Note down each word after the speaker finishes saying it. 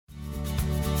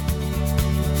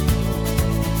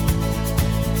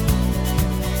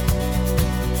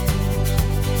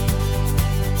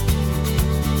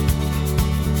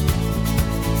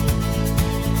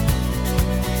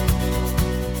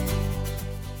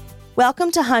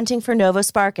Welcome to Hunting for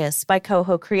Novosparkus by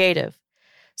Coho Creative.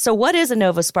 So what is a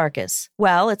Novosparkus?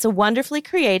 Well, it's a wonderfully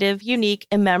creative, unique,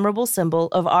 and memorable symbol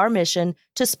of our mission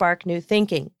to spark new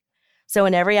thinking. So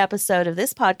in every episode of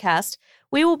this podcast,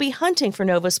 we will be hunting for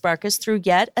Novosparkus through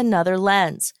yet another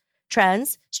lens: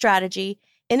 trends, strategy,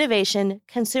 innovation,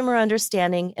 consumer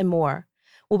understanding, and more.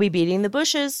 We'll be beating the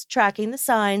bushes, tracking the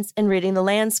signs, and reading the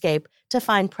landscape to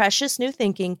find precious new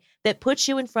thinking that puts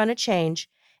you in front of change,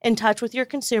 in touch with your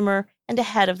consumer, and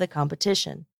ahead of the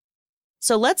competition.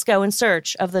 So let's go in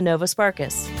search of the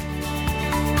Novosparkus.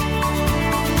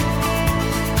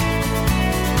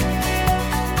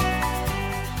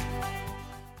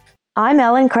 I'm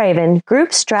Ellen Craven,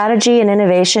 Group Strategy and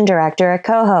Innovation Director at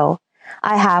Coho.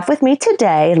 I have with me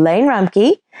today Lane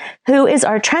Rumke, who is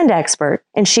our trend expert,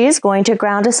 and she is going to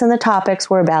ground us in the topics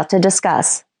we're about to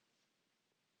discuss.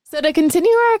 So to continue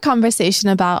our conversation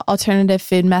about alternative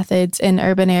food methods in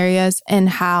urban areas and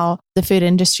how the food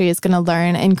industry is going to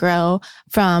learn and grow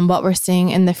from what we're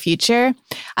seeing in the future,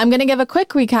 I'm going to give a quick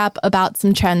recap about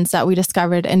some trends that we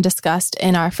discovered and discussed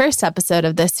in our first episode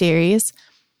of this series.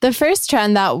 The first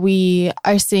trend that we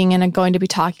are seeing and are going to be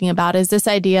talking about is this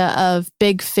idea of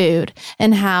big food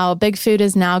and how big food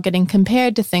is now getting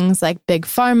compared to things like big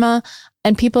pharma,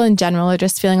 and people in general are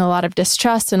just feeling a lot of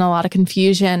distrust and a lot of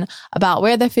confusion about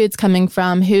where their food's coming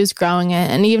from, who's growing it,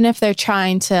 and even if they're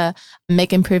trying to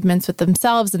make improvements with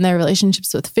themselves and their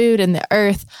relationships with food and the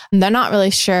earth, they're not really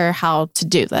sure how to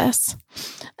do this.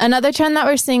 Another trend that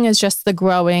we're seeing is just the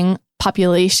growing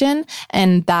population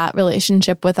and that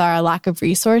relationship with our lack of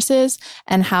resources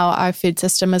and how our food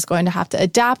system is going to have to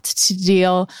adapt to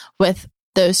deal with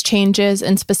those changes,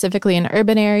 and specifically in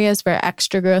urban areas where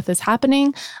extra growth is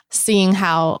happening, seeing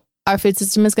how our food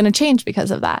system is going to change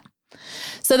because of that.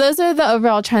 So those are the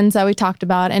overall trends that we talked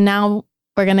about, and now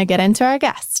we're going to get into our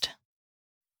guest.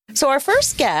 So our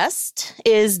first guest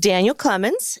is Daniel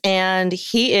Clemens, and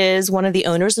he is one of the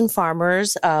owners and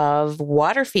farmers of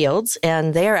Waterfields,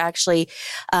 and they are actually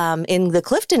in the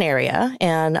Clifton area.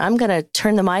 And I'm going to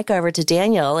turn the mic over to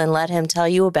Daniel and let him tell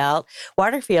you about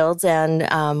Waterfields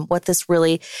and what this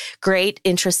really great,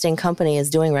 interesting company is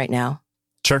doing right now.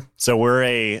 Sure. So we're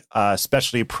a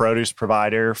specialty produce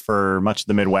provider for much of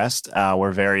the Midwest.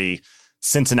 We're very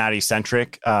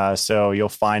Cincinnati-centric, so you'll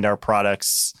find our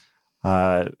products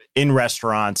in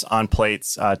restaurants, on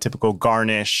plates, typical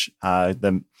garnish,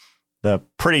 the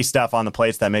pretty stuff on the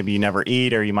plates that maybe you never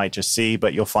eat or you might just see,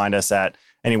 but you'll find us at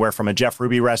anywhere from a Jeff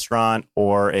Ruby restaurant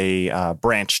or a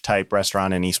branch type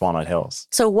restaurant in East Walnut Hills.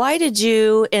 So why did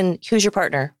you, and who's your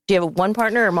partner? Do you have one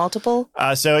partner or multiple?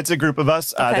 So it's a group of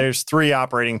us. Okay. There's 3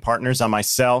 operating partners on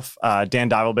myself, Dan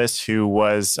Divelbus, who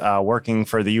was working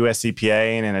for the US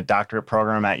EPA and in a doctorate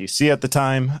program at UC at the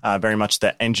time, very much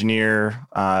the engineer,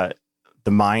 the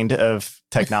mind of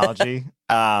technology.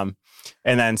 And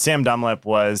then Sam Dunlap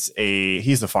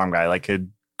he's the farm guy, like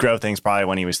could grow things probably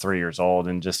when he was 3 years old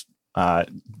and just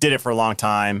did it for a long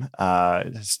time,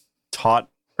 has taught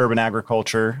urban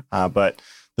agriculture. But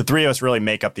the 3 of us really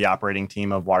make up the operating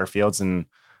team of Waterfields. And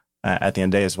at the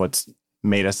end of the day is what's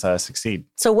made us succeed.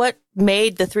 So what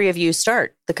made the 3 of you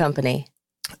start the company?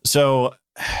 So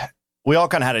we all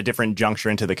kind of had a different juncture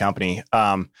into the company.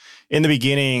 In the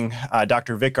beginning,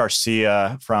 Dr. Vic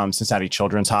Garcia from Cincinnati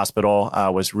Children's Hospital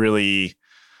was really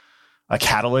a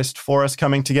catalyst for us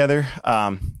coming together.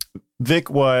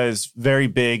 Vic was very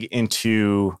big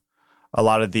into a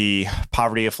lot of the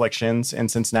poverty afflictions in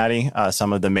Cincinnati,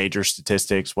 some of the major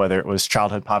statistics, whether it was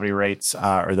childhood poverty rates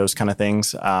or those kind of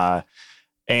things.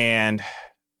 And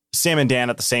Sam and Dan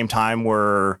at the same time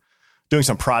were doing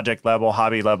some project level,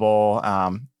 hobby level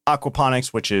aquaponics,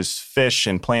 which is fish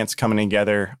and plants coming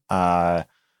together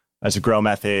as a grow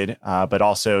method, but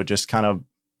also just kind of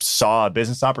saw a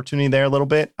business opportunity there a little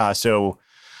bit. So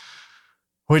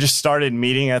we just started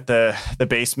meeting at the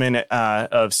basement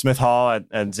of Smith Hall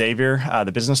at Xavier,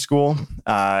 the business school.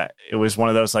 It was one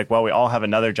of those like, well, we all have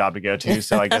another job to go to.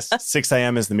 So I guess 6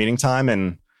 a.m. is the meeting time,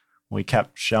 and we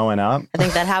kept showing up. I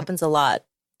think that happens a lot.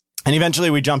 And eventually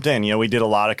we jumped in. We did a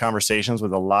lot of conversations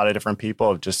with a lot of different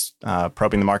people of just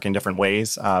probing the market in different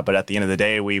ways. But at the end of the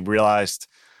day, we realized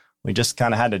we just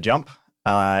kind of had to jump.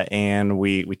 And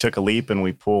we took a leap and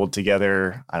we pulled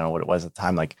together, I don't know what it was at the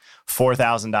time, like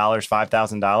 $4,000,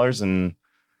 $5,000 and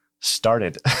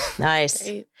started. Nice.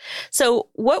 So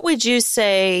what would you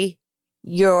say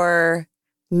your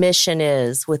mission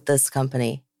is with this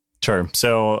company? Sure.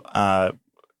 So,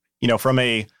 from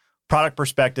a product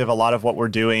perspective, a lot of what we're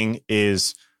doing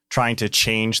is trying to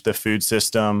change the food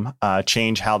system,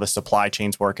 change how the supply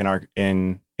chains work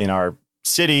in our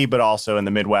city, but also in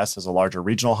the Midwest as a larger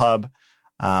regional hub.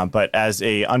 But as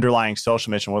a underlying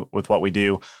social mission with what we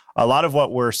do, a lot of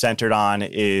what we're centered on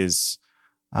is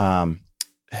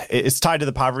it's tied to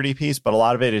the poverty piece, but a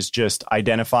lot of it is just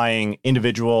identifying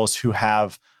individuals who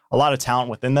have a lot of talent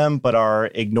within them, but are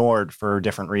ignored for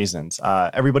different reasons.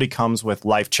 Everybody comes with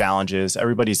life challenges.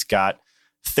 Everybody's got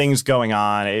things going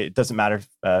on. It doesn't matter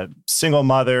if single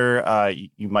mother,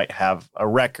 you might have a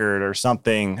record or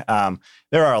something.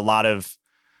 There are a lot of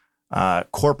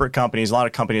corporate companies, a lot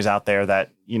of companies out there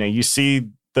that, you see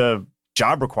the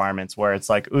job requirements where it's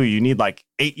like, ooh, you need like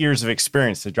 8 years of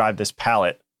experience to drive this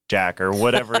pallet jack or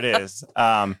whatever it is.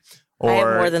 Or I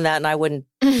have more than that, and I wouldn't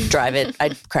drive it.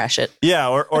 I'd crash it. Yeah,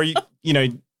 or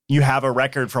you have a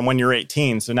record from when you're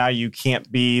 18, so now you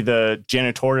can't be the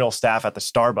janitorial staff at the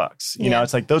Starbucks. You know,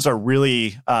 it's like those are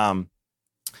really kind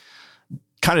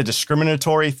of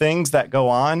discriminatory things that go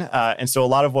on, and so a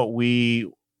lot of what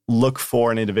we look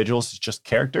for in individuals is just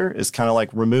character. Is kind of like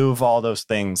remove all those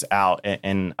things out,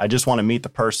 and I just want to meet the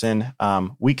person.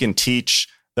 We can teach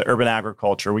the urban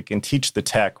agriculture, we can teach the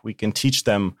tech, we can teach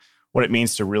them what it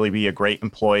means to really be a great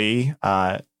employee.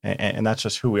 And that's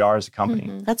just who we are as a company.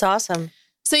 Mm-hmm. That's awesome.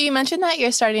 So you mentioned that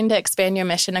you're starting to expand your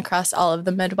mission across all of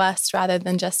the Midwest rather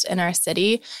than just in our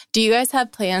city. Do you guys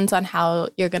have plans on how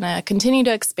you're going to continue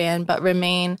to expand, but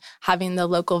remain having the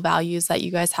local values that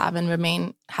you guys have and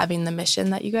remain having the mission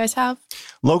that you guys have?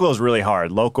 Local is really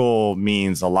hard. Local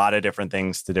means a lot of different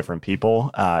things to different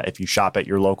people. If you shop at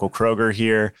your local Kroger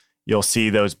here, you'll see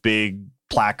those big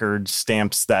placard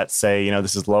stamps that say,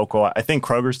 this is local. I think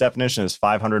Kroger's definition is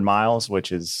 500 miles,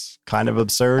 which is kind of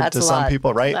absurd to some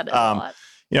people, right? That is a lot.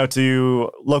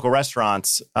 To local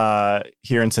restaurants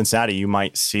here in Cincinnati, you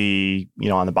might see,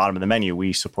 on the bottom of the menu,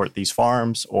 we support these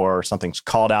farms, or something's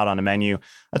called out on a menu.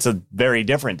 That's a very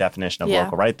different definition of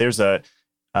local, right? There's an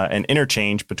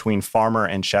interchange between farmer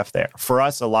and chef there. For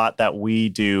us, a lot that we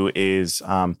do is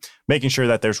making sure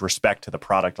that there's respect to the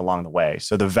product along the way.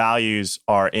 So the values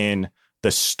are in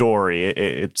the story.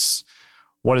 It's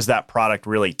what does that product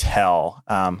really tell?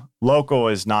 Local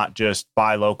is not just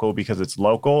buy local because it's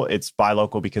local. It's buy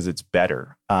local because it's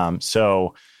better.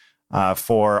 So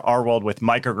for our world with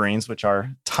microgreens, which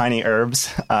are tiny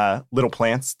herbs, little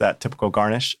plants, that typical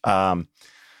garnish,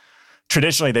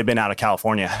 traditionally they've been out of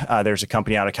California. There's a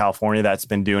company out of California that's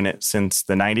been doing it since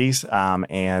the 90s,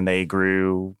 and they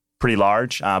grew pretty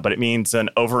large, but it means an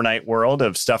overnight world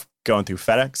of stuff going through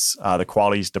FedEx. The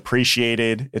quality's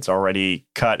depreciated. It's already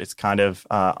cut. It's kind of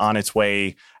on its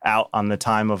way out on the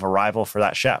time of arrival for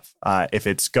that chef. If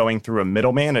it's going through a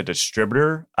middleman, a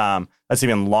distributor, that's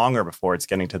even longer before it's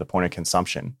getting to the point of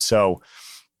consumption. So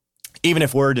even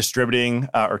if we're distributing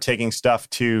or taking stuff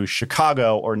to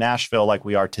Chicago or Nashville like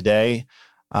we are today,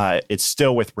 it's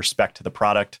still with respect to the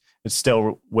product. It's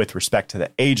still with respect to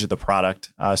the age of the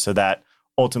product, so that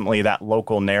ultimately that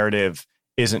local narrative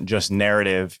isn't just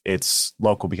narrative, it's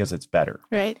local because it's better.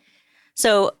 Right.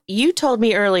 So you told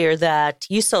me earlier that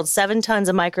you sold 7 tons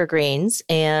of microgreens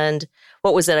and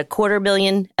what was it,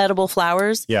 250,000 edible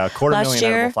flowers? Yeah,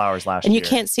 250,000 edible flowers last year. And you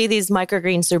can't see these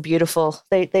microgreens. They're beautiful.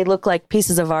 They look like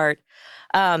pieces of art.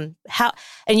 And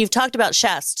you've talked about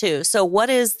chefs too. So what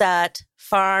does that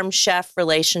farm-chef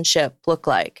relationship look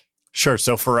like? Sure.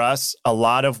 So for us, a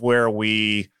lot of where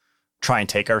we try and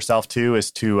take ourselves to is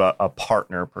to a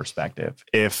partner perspective.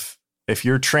 If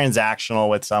you're transactional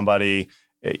with somebody,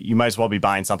 you might as well be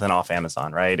buying something off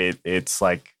Amazon, right? It's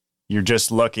like you're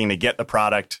just looking to get the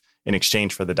product in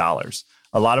exchange for the dollars.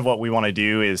 A lot of what we want to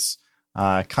do is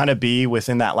kind of be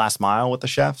within that last mile with the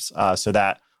chefs, so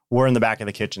that we're in the back of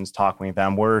the kitchens talking with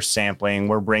them. We're sampling.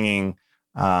 We're bringing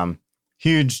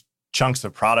huge chunks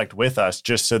of product with us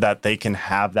just so that they can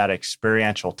have that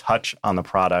experiential touch on the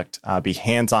product, be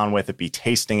hands-on with it, be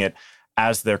tasting it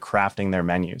as they're crafting their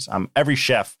menus. Every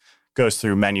chef goes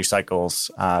through menu cycles.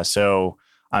 So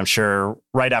I'm sure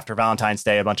right after Valentine's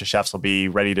Day, a bunch of chefs will be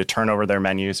ready to turn over their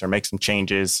menus or make some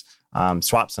changes,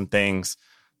 swap some things.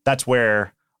 That's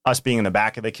where us being in the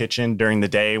back of the kitchen during the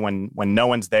day when no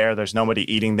one's there, there's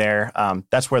nobody eating there.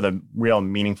 That's where the real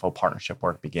meaningful partnership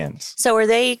work begins. So are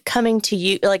they coming to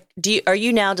you? Like, are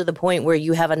you now to the point where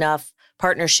you have enough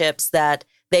partnerships that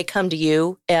they come to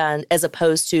you, and as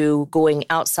opposed to going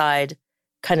outside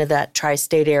kind of that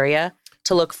tri-state area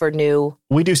to look for new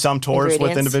We do some tours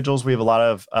with individuals. We have a lot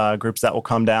of groups that will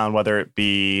come down, whether it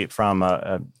be from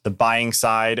the buying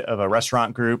side of a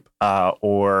restaurant group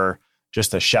or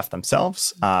just the chef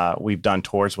themselves. We've done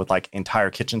tours with like entire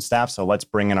kitchen staff. So let's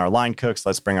bring in our line cooks.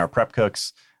 Let's bring our prep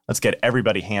cooks. Let's get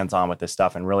everybody hands-on with this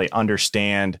stuff and really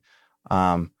understand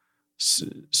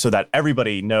so that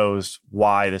everybody knows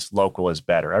why this local is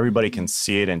better. Everybody can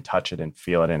see it and touch it and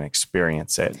feel it and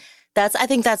experience it. I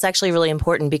think that's actually really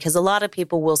important because a lot of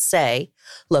people will say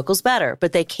local's better,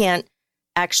 but they can't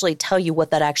actually tell you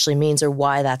what that actually means or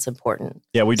why that's important.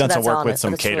 Yeah, we've done some work with honest,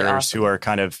 some caterers really awesome. Who are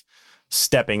kind of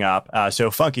stepping up.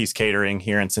 So Funky's Catering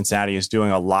here in Cincinnati is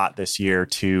doing a lot this year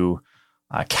to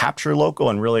capture local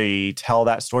and really tell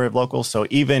that story of local. So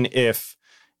even if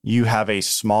you have a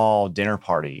small dinner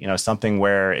party, something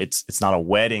where it's not a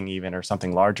wedding even or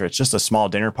something larger, it's just a small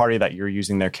dinner party that you're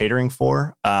using their catering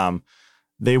for.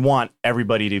 They want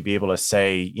everybody to be able to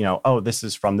say, oh, this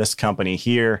is from this company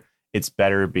here. It's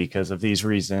better because of these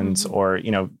reasons, mm-hmm.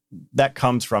 or, that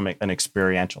comes from an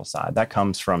experiential side. That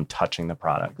comes from touching the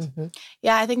product. Mm-hmm.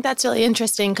 Yeah, I think that's really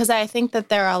interesting because I think that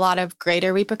there are a lot of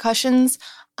greater repercussions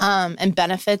and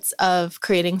benefits of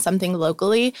creating something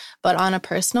locally. But on a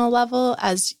personal level,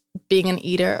 as being an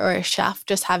eater or a chef,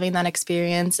 just having that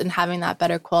experience and having that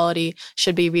better quality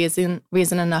should be reason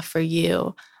enough for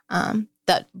you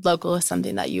that local is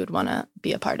something that you would want to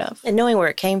be a part of. And knowing where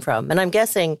it came from. And I'm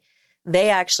guessing they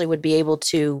actually would be able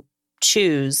to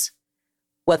choose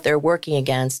what they're working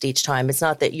against each time. It's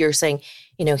not that you're saying,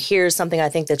 here's something I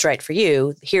think that's right for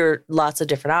you. Here are lots of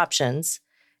different options.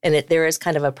 And there is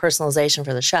kind of a personalization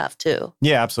for the chef too.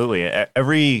 Yeah, absolutely.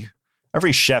 Every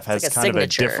chef has kind of a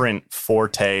different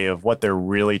forte of what they're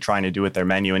really trying to do with their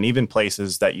menu. And even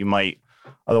places that you might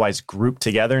otherwise group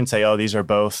together and say, oh, these are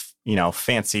both,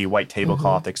 fancy white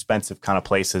tablecloth, mm-hmm. expensive kind of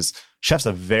places. Chefs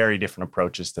have very different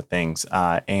approaches to things.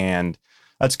 And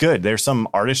that's good. There's some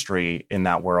artistry in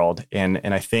that world. And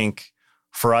I think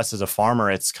for us as a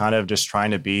farmer, it's kind of just trying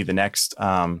to be the next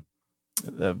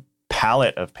the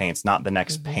palette of paints, not the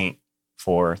next mm-hmm. paint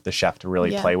for the chef to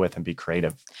really play with and be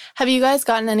creative. Have you guys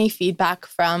gotten any feedback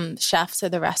from chefs or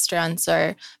the restaurants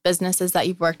or businesses that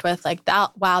you've worked with like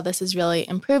that? Wow, this has really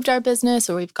improved our business,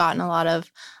 or we've gotten a lot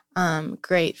of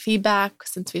great feedback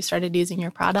since we started using your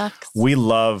products? We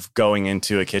love going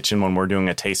into a kitchen when we're doing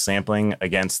a taste sampling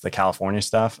against the California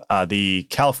stuff. The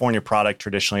California product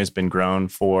traditionally has been grown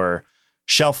for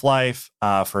shelf life,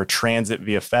 for transit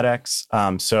via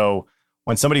FedEx. So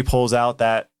when somebody pulls out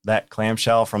that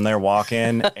clamshell from their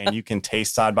walk-in and you can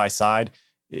taste side by side,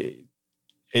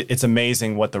 it's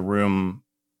amazing what the room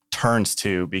turns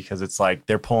to, because it's like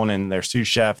they're pulling in their sous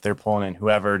chef, they're pulling in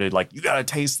whoever to like, you got to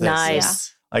taste this.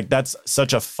 Nice. Like that's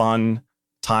such a fun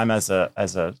time as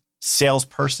a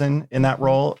salesperson in that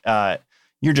role.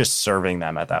 You're just serving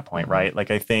them at that point, right?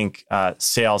 Like I think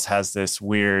sales has this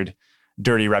weird,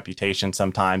 dirty reputation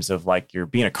sometimes of like you're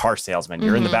being a car salesman.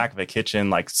 You're in the back of a kitchen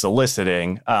like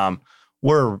soliciting.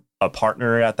 We're a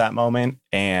partner at that moment,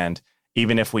 and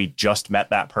even if we just met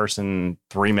that person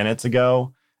 3 minutes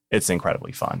ago, it's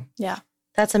incredibly fun. Yeah.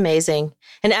 That's amazing.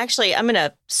 And actually, I'm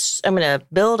gonna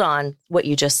build on what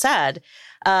you just said,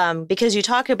 because you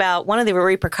talk about one of the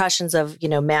repercussions of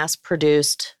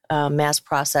mass-produced,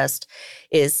 mass-processed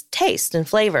is taste and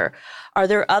flavor. Are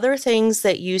there other things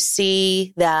that you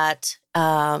see that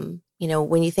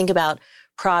when you think about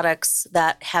products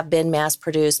that have been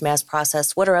mass-produced,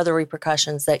 mass-processed? What are other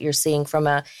repercussions that you're seeing from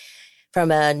a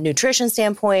nutrition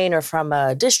standpoint, or from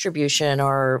a distribution,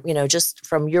 or just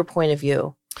from your point of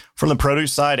view? From the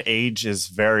produce side, age is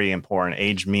very important.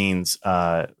 Age means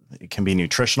it can be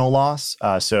nutritional loss.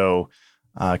 So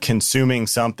consuming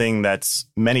something that's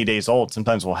many days old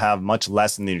sometimes will have much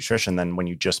less in the nutrition than when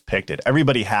you just picked it.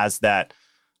 Everybody has that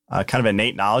kind of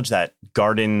innate knowledge that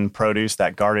garden produce,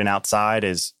 that garden outside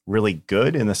is really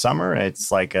good in the summer.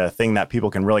 It's like a thing that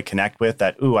people can really connect with,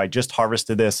 that, ooh, I just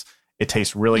harvested this. It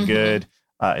tastes really good.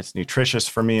 It's nutritious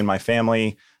for me and my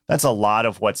family. That's a lot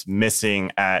of what's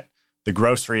missing at the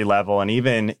grocery level, and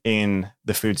even in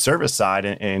the food service side,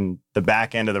 in the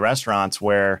back end of the restaurants,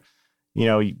 where,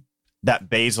 that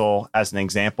basil, as an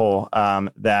example,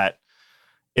 that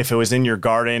if it was in your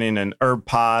garden in an herb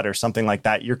pot or something like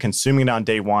that, you're consuming it on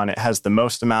day one. It has the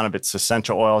most amount of its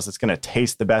essential oils. It's going to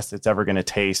taste the best it's ever going to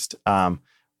taste.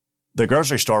 The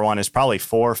grocery store one is probably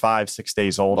 4, 5, 6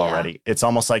 days old already. It's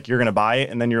almost like you're going to buy it,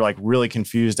 and then you're like really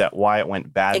confused at why it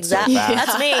went bad. Exactly. So fast.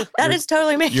 That's me. That is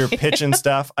totally me. You're pitching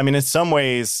stuff. I mean, in some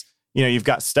ways, you've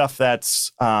got stuff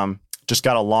that's just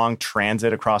got a long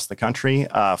transit across the country.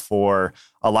 For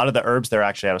a lot of the herbs, they're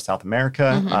actually out of South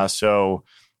America. So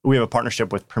we have a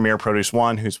partnership with Premier Produce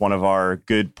One, who's one of our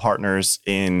good partners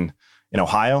in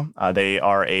Ohio. They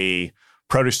are a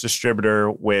produce distributor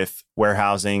with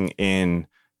warehousing in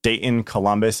Dayton,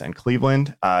 Columbus, and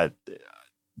Cleveland.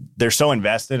 They're so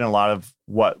invested in a lot of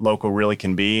what local really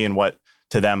can be, and what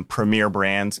to them premier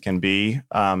brands can be.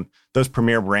 Those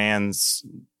premier brands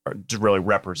are just really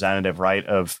representative, right,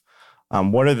 of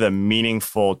what are the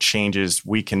meaningful changes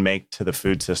we can make to the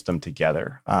food system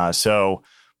together. So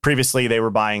previously they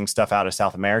were buying stuff out of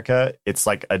South America. It's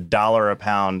like $1 a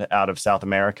pound out of South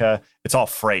America. It's all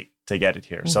freight to get it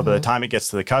here. Mm-hmm. So by the time it gets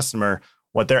to the customer,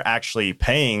 what they're actually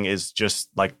paying is just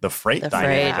like the freight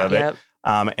dynamic of it.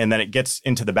 And then it gets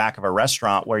into the back of a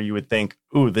restaurant where you would think,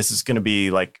 ooh, this is going to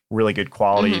be like really good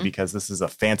quality because this is a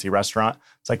fancy restaurant.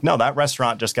 It's like, no, that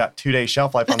restaurant just got 2 days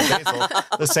shelf life on the basil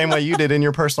the same way you did in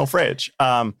your personal fridge.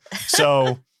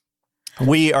 So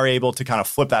we are able to kind of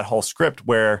flip that whole script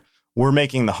where we're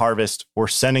making the harvest, we're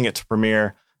sending it to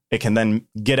Premier. It can then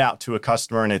get out to a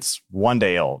customer and it's 1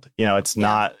 day old. It's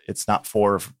not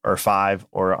 4 or 5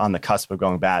 or on the cusp of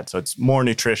going bad. So it's more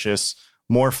nutritious,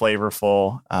 more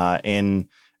flavorful, and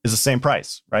is the same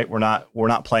price, right? We're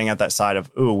not playing at that side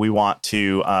of, ooh, we want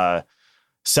to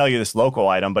sell you this local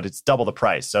item, but it's double the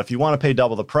price. So if you want to pay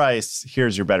double the price,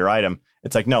 here's your better item.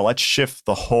 It's like, no, let's shift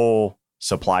the whole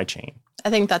supply chain. I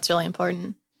think that's really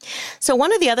important. So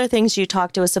one of the other things you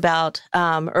talked to us about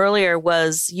earlier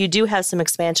was you do have some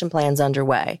expansion plans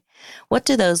underway. What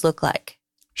do those look like?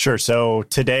 Sure. So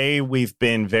today we've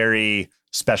been very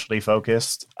specialty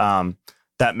focused.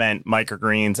 That meant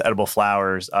microgreens, edible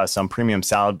flowers, some premium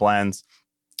salad blends.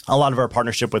 A lot of our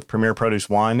partnership with Premier Produce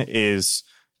One is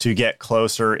to get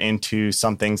closer into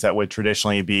some things that would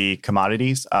traditionally be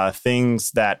commodities,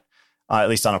 things that, at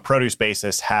least on a produce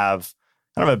basis, have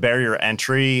kind of a barrier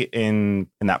entry in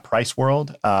that price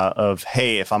world of,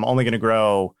 hey, if I'm only going to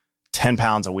grow 10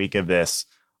 pounds a week of this,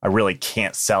 I really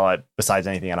can't sell it besides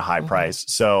anything at a high price.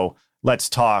 So let's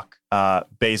talk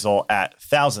basil at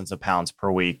thousands of pounds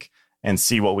per week and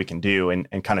see what we can do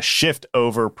and kind of shift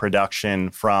over production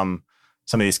from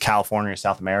some of these California or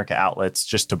South America outlets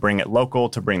just to bring it local,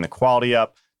 to bring the quality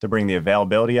up, to bring the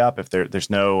availability up. If there's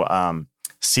no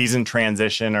season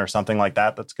transition or something like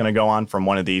that that's going to go on from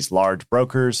one of these large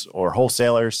brokers or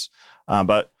wholesalers.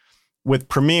 But with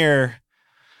Premier,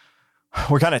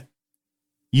 we're kind of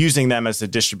using them as a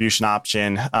distribution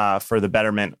option for the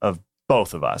betterment of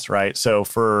both of us, right? So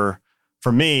for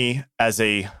me, as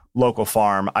a local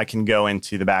farm, I can go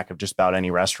into the back of just about any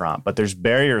restaurant, but there's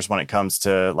barriers when it comes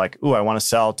to like, ooh, I want to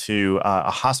sell to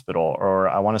a hospital or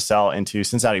I want to sell into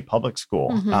Cincinnati Public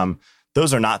School.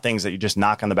 Those are not things that you just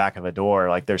knock on the back of a door.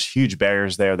 Like there's huge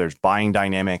barriers there. There's buying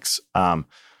dynamics.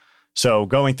 So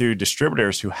going through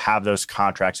distributors who have those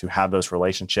contracts, who have those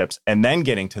relationships, and then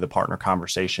getting to the partner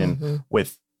conversation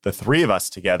with the three of us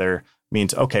together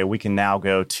means, okay, we can now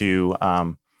go to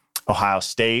Ohio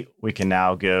State. We can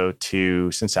now go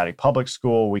to Cincinnati Public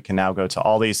School. We can now go to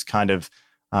all these kind of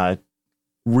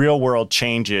real world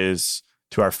changes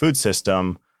to our food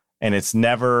system. And it's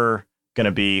never going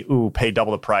to be, ooh, pay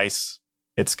double the price.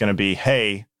 It's going to be,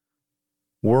 hey,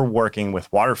 we're working with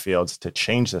Waterfields to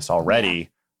change this already.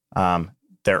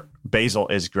 Their basil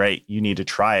is great. You need to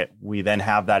try it. We then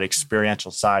have that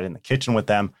experiential side in the kitchen with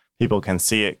them. People can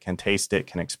see it, can taste it,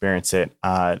 can experience it.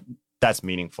 That's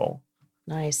meaningful.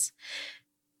 Nice.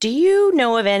 Do you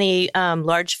know of any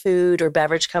large food or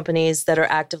beverage companies that are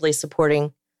actively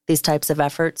supporting these types of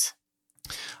efforts?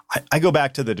 I go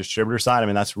back to the distributor side. I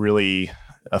mean, that's really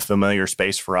a familiar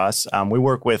space for us. We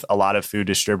work with a lot of food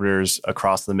distributors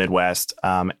across the Midwest,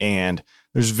 and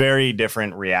there's very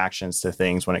different reactions to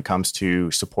things when it comes to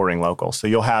supporting local. So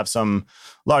you'll have some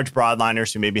large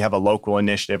broadliners who maybe have a local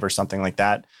initiative or something like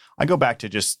that. I go back to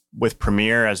just with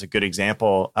Premier as a good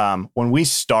example. When we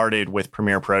started with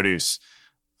Premier Produce,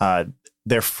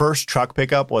 their first truck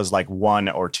pickup was like 1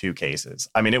 or 2 cases.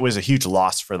 I mean, it was a huge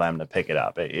loss for them to pick it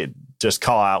up. It just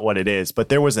call out what it is. But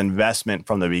there was investment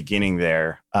from the beginning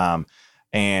there.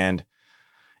 And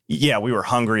yeah, we were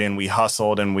hungry and we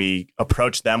hustled and we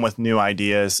approached them with new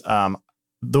ideas.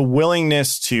 The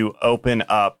willingness to open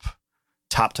up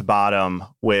top to bottom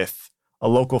with a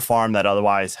local farm that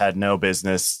otherwise had no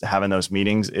business having those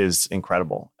meetings is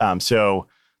incredible. So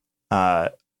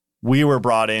we were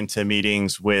brought into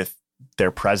meetings with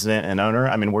their president and owner.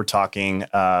 I mean, we're talking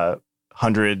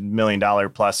 $100 million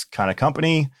plus kind of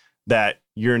company that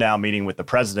you're now meeting with the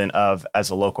president of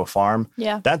as a local farm.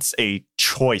 Yeah. That's a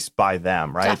choice by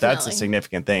them, right? Definitely. That's a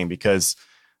significant thing because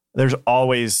there's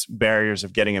always barriers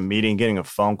of getting a meeting, getting a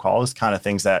phone call, those kind of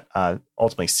things that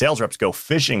ultimately sales reps go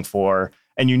fishing for.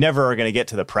 And you never are going to get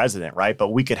to the president, right? But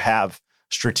we could have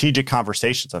strategic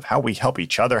conversations of how we help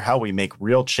each other, how we make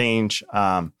real change,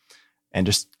 and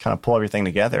just kind of pull everything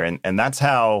together. And that's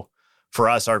how, for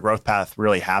us, our growth path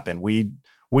really happened.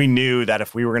 We knew that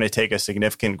if we were going to take a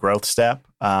significant growth step,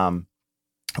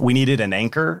 we needed an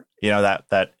anchor. You know,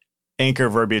 that anchor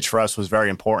verbiage for us was very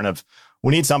important of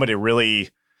we need somebody really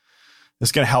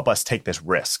that's going to help us take this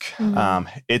risk.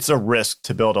 It's a risk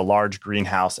to build a large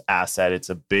greenhouse asset. It's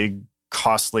a big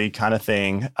costly kind of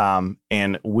thing.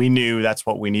 And we knew that's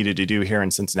what we needed to do here in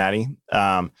Cincinnati.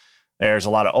 There's a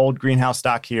lot of old greenhouse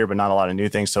stock here, but not a lot of new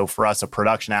things. So for us, a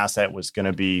production asset was going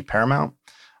to be paramount.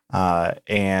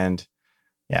 And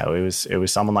yeah, it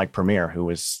was someone like Premier who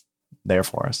was there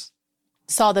for us.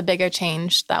 Saw the bigger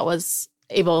change that was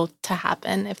able to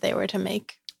happen if they were to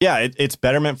make. Yeah, it's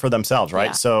betterment for themselves, right?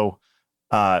 Yeah. So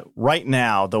right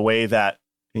now, the way that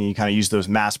you kind of use those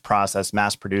mass process,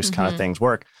 mass produce kind of things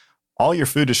work, all your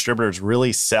food distributors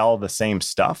really sell the same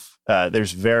stuff.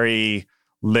 There's very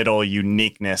little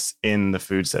uniqueness in the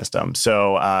food system.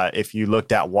 So if you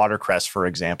looked at watercress, for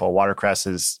example, watercress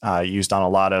is used on a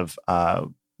lot of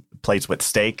plates with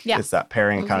steak. Yeah. It's that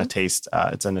pairing kind of taste.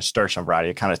 It's a nasturtium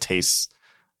variety. It kind of tastes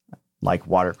like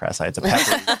watercress. It's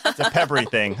a peppery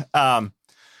thing.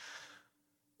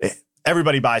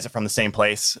 Everybody buys it from the same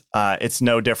place. It's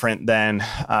no different than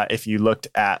if you looked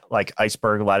at like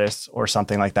iceberg lettuce or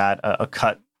something like that, a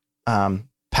cut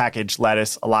packaged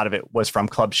lettuce. A lot of it was from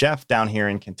Club Chef down here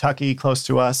in Kentucky, close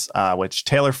to us, which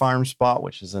Taylor Farms bought,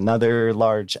 which is another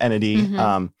large entity.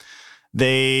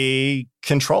 They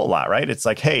control a lot, right? It's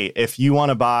like, hey, if you want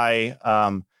to buy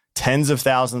tens of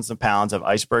thousands of pounds of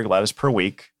iceberg lettuce per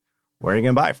week, where are you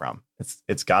going to buy it from?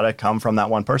 It's got to come from that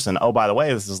one person. Oh, by the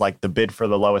way, this is like the bid for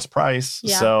the lowest price.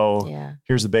 Yeah. So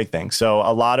here's the big thing. So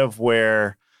a lot of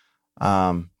where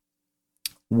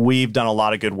we've done a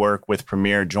lot of good work with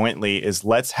Premier jointly is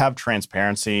let's have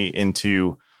transparency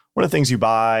into what are the things you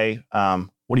buy,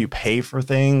 what do you pay for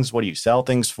things, what do you sell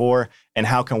things for, and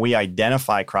how can we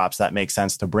identify crops that make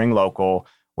sense to bring local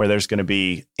where there's going to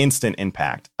be instant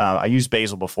impact. I used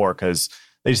basil before because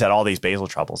they just had all these basil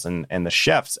troubles, and the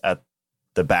chefs at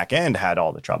the back end had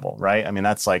all the trouble, right? I mean,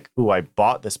 that's like, ooh, I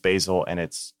bought this basil and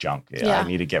it's junk. I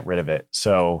need to get rid of it.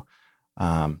 So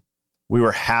we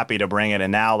were happy to bring it.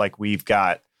 And now like we've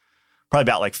got probably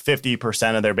about like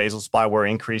 50% of their basil supply. We're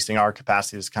increasing our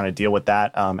capacity to kind of deal with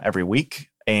that every week.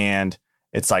 And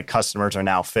it's like customers are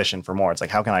now fishing for more. It's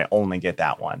like, how can I only get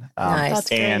that one? Nice.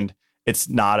 And it's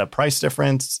not a price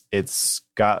difference. It's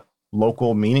got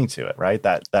local meaning to it, right?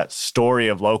 That story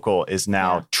of local is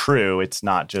now true. It's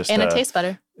not just it tastes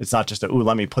better. It's not just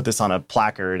let me put this on a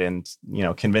placard and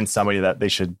convince somebody that they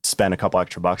should spend a couple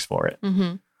extra bucks for it.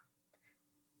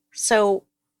 So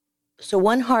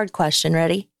one hard question.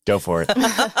 Ready? Go for it.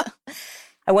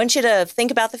 I want you to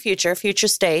think about the future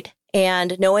state,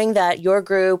 and knowing that your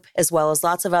group, as well as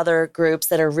lots of other groups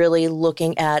that are really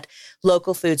looking at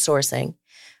local food sourcing,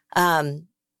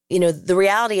 the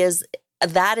reality is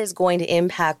that is going to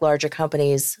impact larger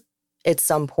companies at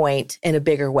some point in a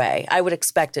bigger way. I would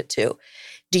expect it to.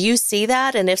 Do you see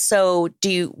that? And if so, do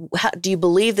you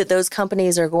believe that those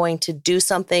companies are going to do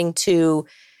something to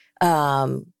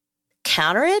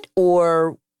counter it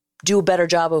or do a better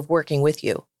job of working with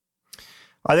you?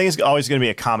 I think it's always going to be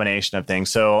a combination of things.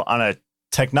 So on a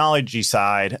technology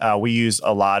side, we use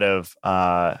a lot of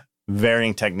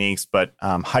varying techniques, but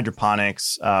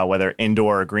hydroponics, whether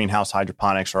indoor or greenhouse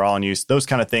hydroponics, are all in use. Those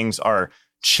kind of things are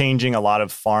changing a lot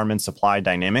of farm and supply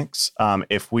dynamics.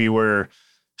 If we were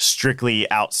strictly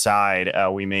outside,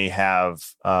 we may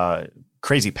have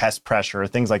crazy pest pressure,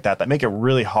 things like that make it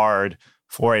really hard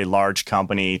for a large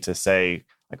company to say,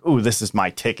 like, "Oh, this is my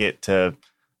ticket to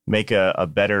make a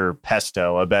better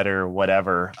pesto, a better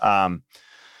whatever."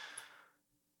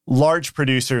 Large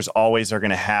producers always are going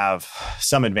to have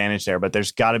some advantage there, but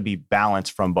there's got to be balance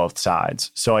from both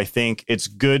sides. So I think it's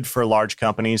good for large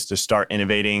companies to start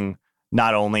innovating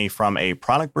not only from a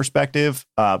product perspective,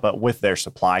 but with their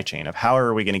supply chain of how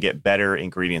are we going to get better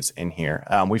ingredients in here.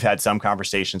 We've had some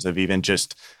conversations of even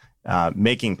just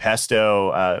making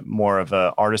pesto, more of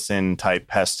a artisan type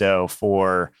pesto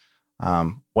for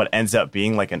what ends up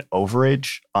being like an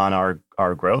overage on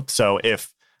our growth. So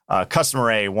if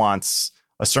customer A wants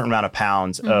a certain amount of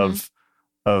pounds of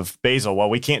basil, well,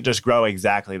 we can't just grow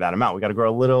exactly that amount. We got to grow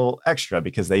a little extra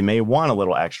because they may want a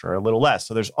little extra or a little less.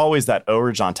 So there's always that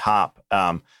overage on top.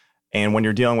 And when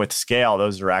you're dealing with scale,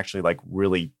 those are actually like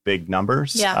really big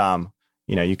numbers. Yeah.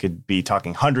 You could be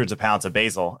talking hundreds of pounds of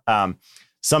basil.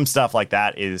 Some stuff like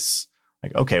that is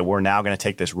like, okay, we're now going to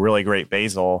take this really great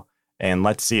basil and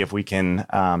let's see if we can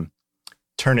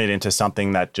turn it into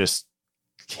something that just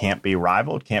can't be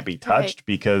rivaled, can't be touched,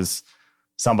 because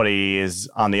somebody is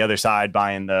on the other side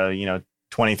buying the,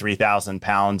 23,000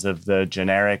 pounds of the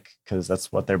generic because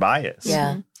that's what their buy is.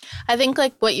 Yeah. I think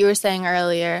like what you were saying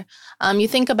earlier, you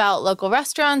think about local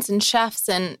restaurants and chefs,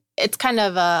 and it's kind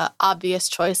of a obvious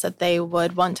choice that they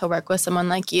would want to work with someone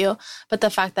like you. But the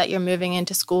fact that you're moving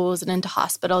into schools and into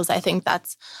hospitals, I think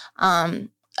that's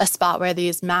a spot where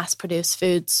these mass-produced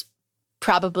foods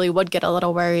probably would get a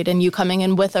little worried. And you coming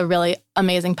in with a really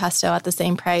amazing pesto at the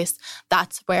same price,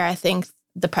 that's where I think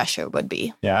the pressure would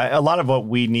be. Yeah, a lot of what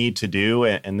we need to do,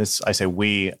 and this, I say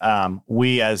we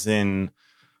as in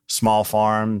small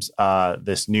farms,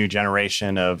 this new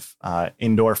generation of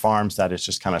indoor farms that is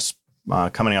just kind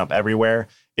of coming up everywhere,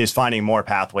 is finding more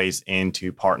pathways in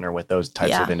to partner with those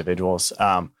types of individuals.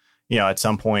 At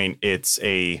some point, it's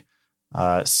a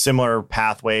similar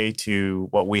pathway to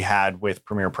what we had with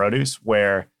Premier Produce,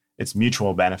 where it's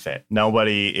mutual benefit.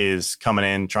 Nobody is coming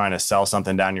in trying to sell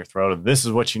something down your throat of this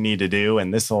is what you need to do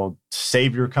and this will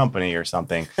save your company or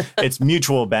something. It's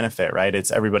mutual benefit, right?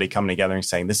 It's everybody coming together and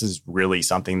saying this is really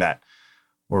something that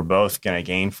we're both going to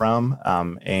gain from.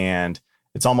 And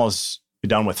it's almost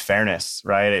done with fairness,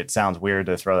 right? It sounds weird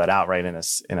to throw that out, right? In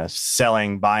a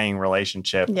selling, buying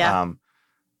relationship. Yeah.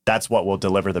 That's what will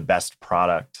deliver the best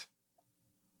product.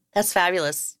 That's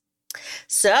fabulous.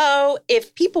 So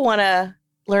if people want to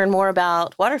learn more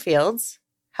about Waterfields,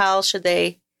 how should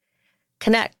they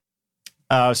connect?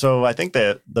 So I think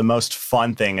that the most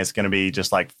fun thing is going to be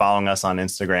just like following us on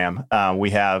Instagram.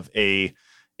 We have a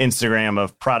Instagram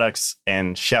of products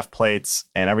and chef plates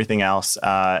and everything else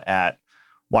at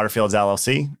Waterfields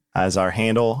LLC as our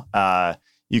handle.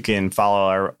 You can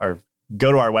follow our go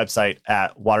to our website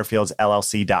at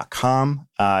waterfieldsllc.com.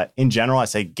 In general, I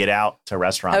say get out to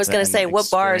restaurants. I was going to say, what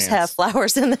bars have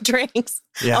flowers in the drinks?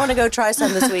 Yeah. I want to go try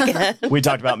some this weekend. We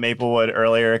talked about Maplewood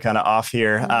earlier, kind of off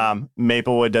here.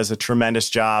 Maplewood does a tremendous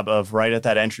job of right at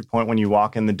that entry point when you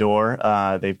walk in the door.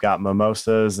 They've got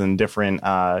mimosas and different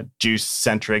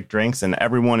juice-centric drinks, and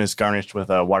everyone is garnished with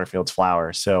a Waterfields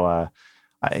flower. So,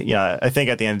 I think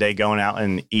at the end of the day, going out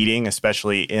and eating,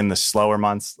 especially in the slower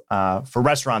months, for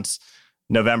restaurants,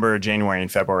 November, January, and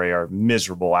February are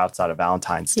miserable outside of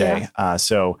Valentine's Day. Yeah.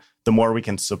 So the more we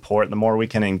can support, the more we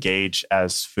can engage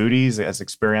as foodies, as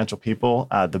experiential people,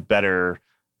 the better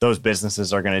those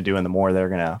businesses are going to do and the more they're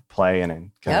going to play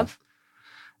and kind of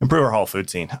improve our whole food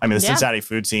scene. I mean, the Cincinnati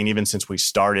food scene, even since we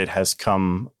started, has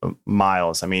come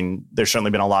miles. I mean, there's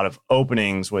certainly been a lot of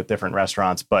openings with different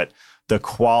restaurants, but the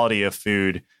quality of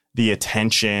food, the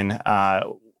attention,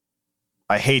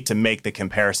 I hate to make the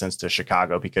comparisons to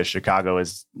Chicago because Chicago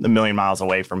is a million miles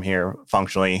away from here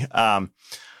functionally.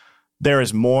 There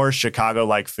is more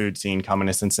Chicago-like food scene coming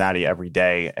to Cincinnati every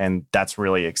day, and that's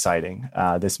really exciting.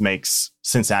 This makes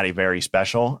Cincinnati very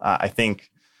special. I think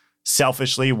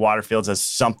selfishly, Waterfields has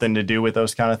something to do with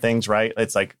those kind of things, right?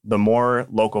 It's like the more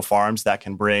local farms that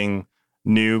can bring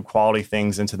new quality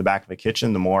things into the back of the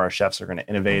kitchen, the more our chefs are going to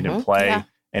innovate and play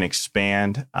and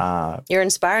expand. You're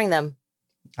inspiring them.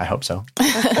 I hope so.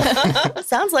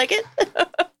 Sounds like it.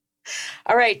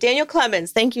 All right, Daniel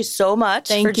Clemens, thank you so much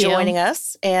for joining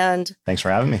us. And thanks for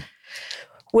having me.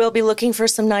 We'll be looking for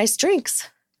some nice drinks.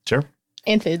 Sure.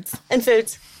 And foods. And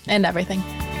foods. And everything.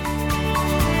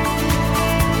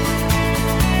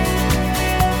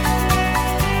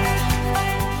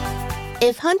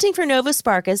 If hunting for Novus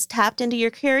Sparkus tapped into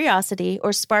your curiosity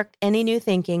or sparked any new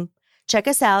thinking, check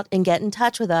us out and get in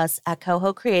touch with us at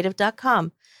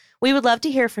cohocreative.com. We would love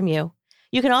to hear from you.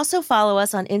 You can also follow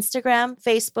us on Instagram,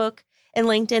 Facebook, and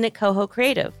LinkedIn at Coho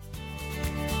Creative.